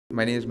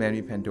My name is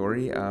Manmit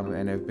Pandori,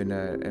 and I've been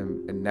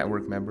a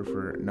network member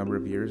for a number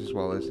of years, as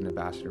well as an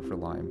ambassador for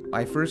Lime.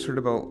 I first heard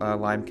about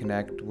Lime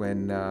Connect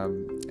when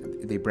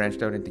they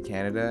branched out into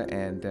Canada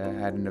and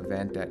had an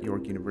event at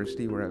York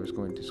University where I was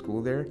going to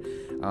school there.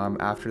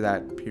 After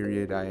that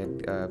period, I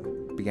had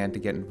began to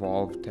get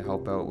involved to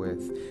help out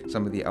with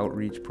some of the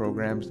outreach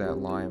programs that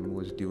Lime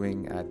was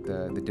doing at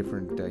the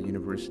different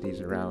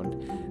universities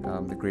around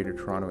the Greater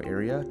Toronto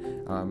area.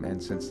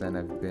 And since then,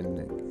 I've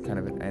been kind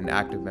of an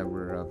active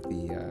member of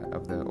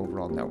the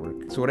overall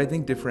network. So what I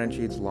think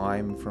differentiates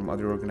Lime from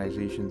other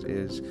organizations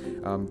is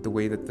the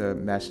way that the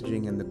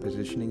messaging and the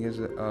positioning is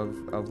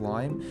of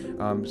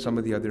Lime. Some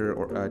of the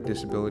other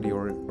disability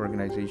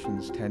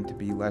organizations tend to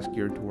be less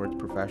geared towards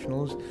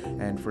professionals,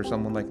 and for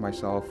someone like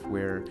myself,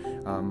 where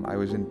I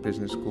was in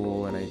business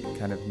school and I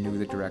kind of knew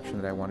the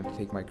direction that I wanted to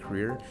take my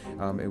career,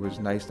 it was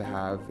nice to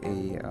have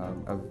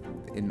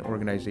an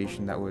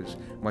organization that was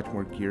much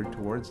more geared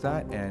towards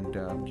that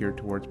and geared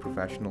towards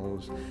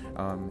professionals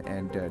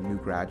and new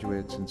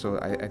graduates. And so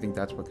I think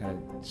that's what kind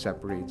of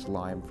separates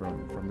Lime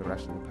from the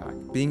rest of the pack.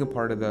 Being a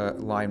part of the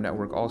Lime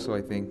network also,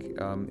 I think,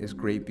 is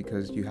great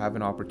because you have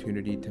an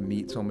opportunity to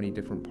meet so many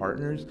different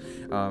partners.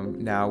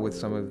 Now with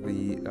some of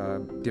the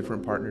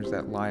different partners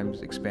that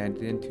Lime's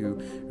expanded into,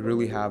 we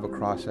really have a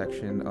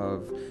cross-section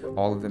of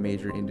all of the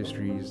major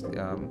industries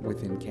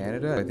within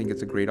Canada. I think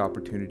it's a great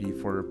opportunity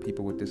for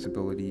people with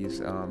disabilities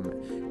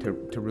to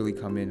really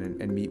come in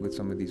and meet with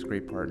some of these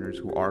great partners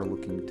who are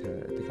looking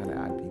to kind of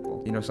add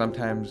people. You know,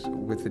 sometimes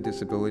with a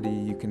disability,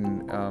 you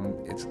can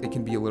it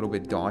can be a little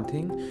bit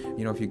daunting.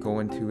 You know, if you go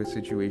into a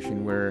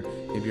situation where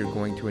maybe you're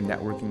going to a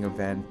networking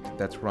event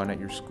that's run at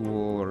your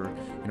school or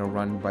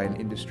run by an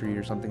industry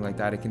or something like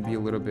that, it can be a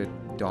little bit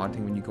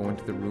daunting when you go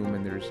into the room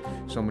and there's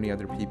so many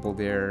other people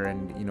there,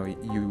 and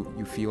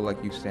you feel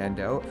like you stand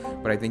out.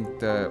 But I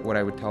think what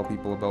I would tell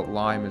people about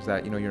Lime is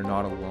that you're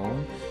not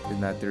alone,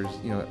 and that there's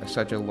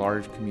such a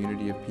large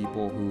community of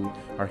people who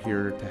are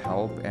here to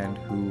help and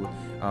who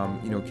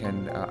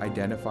can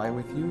identify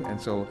with you. And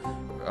so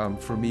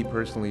for me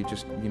personally,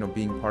 just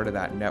being part of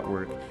that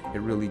network, it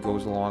really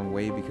goes a long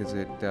way because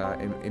it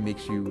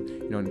makes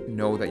you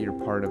know that you're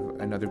part of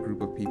another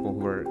group of people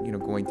who are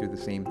going through the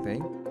same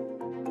thing.